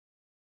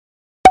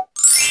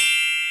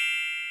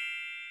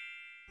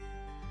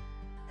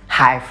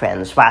Hi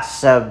friends,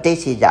 what's up?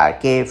 This is our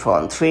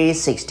iPhone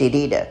 360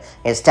 reader.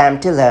 It's time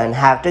to learn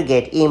how to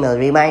get email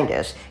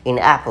reminders in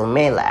Apple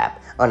Mail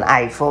app on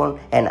iPhone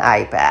and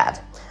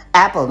iPad.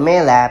 Apple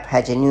Mail app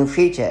has a new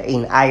feature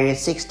in iOS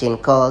 16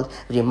 called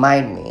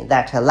Remind Me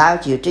that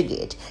allows you to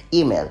get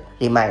email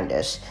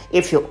reminders.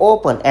 If you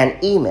open an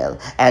email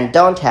and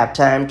don't have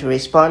time to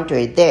respond to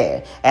it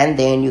there, and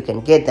then you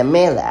can get the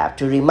Mail app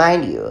to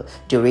remind you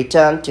to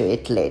return to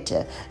it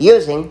later.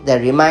 Using the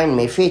Remind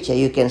Me feature,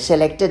 you can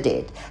select a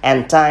date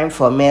and time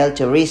for mail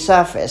to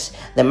resurface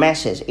the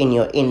message in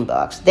your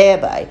inbox,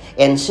 thereby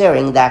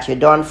ensuring that you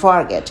don't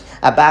forget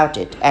about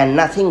it and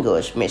nothing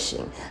goes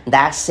missing.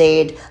 That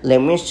said,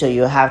 let me show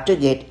you how to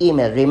get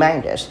email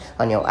reminders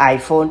on your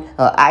iPhone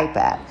or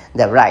iPad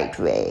the right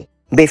way.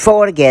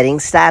 Before getting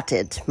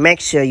started,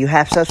 make sure you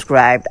have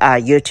subscribed our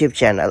YouTube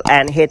channel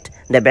and hit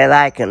the bell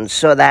icon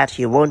so that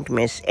you won't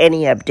miss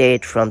any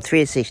update from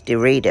 360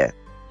 Reader.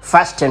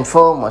 First and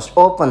foremost,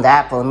 open the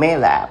Apple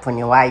Mail app on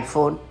your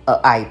iPhone or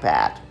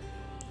iPad.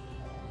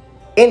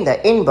 In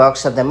the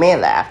inbox of the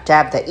Mail app,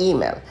 tap the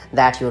email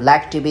that you'd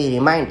like to be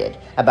reminded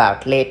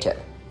about later.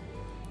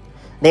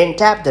 Then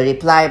tap the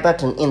reply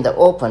button in the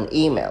open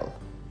email.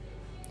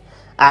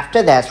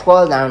 After that,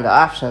 scroll down the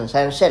options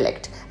and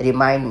select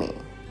Remind Me.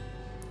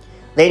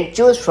 Then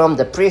choose from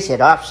the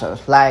preset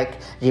options like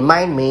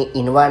Remind Me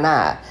in 1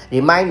 hour,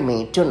 Remind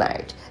Me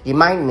tonight,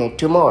 Remind Me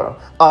tomorrow,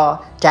 or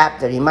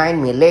tap the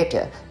Remind Me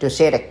later to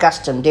set a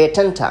custom date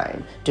and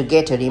time to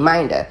get a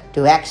reminder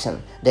to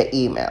action the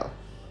email.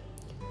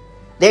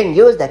 Then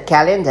use the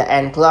calendar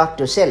and clock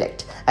to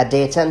select a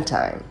date and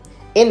time.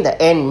 In the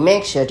end,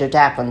 make sure to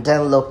tap on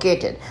Done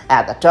located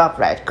at the top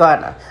right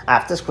corner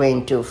of the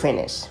screen to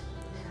finish.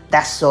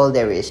 That's all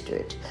there is to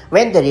it.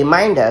 When the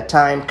reminder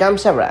time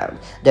comes around,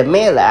 the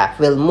Mail app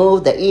will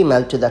move the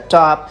email to the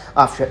top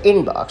of your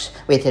inbox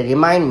with a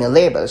Remind Me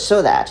label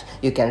so that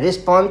you can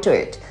respond to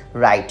it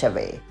right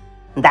away.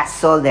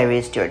 That's all there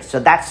is to it. So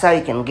that's how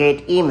you can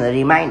get email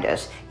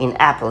reminders in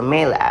Apple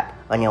Mail app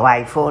on your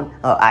iPhone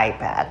or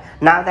iPad.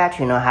 Now that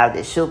you know how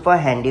this super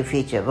handy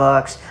feature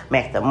works,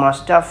 make the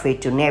most of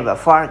it to never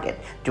forget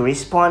to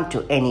respond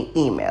to any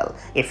email.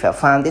 If you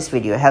found this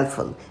video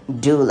helpful,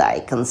 do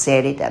like and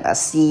share it, and I'll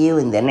see you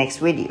in the next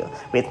video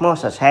with more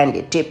such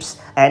handy tips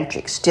and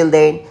tricks. Till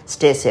then,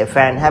 stay safe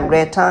and have a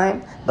great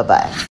time. Bye-bye.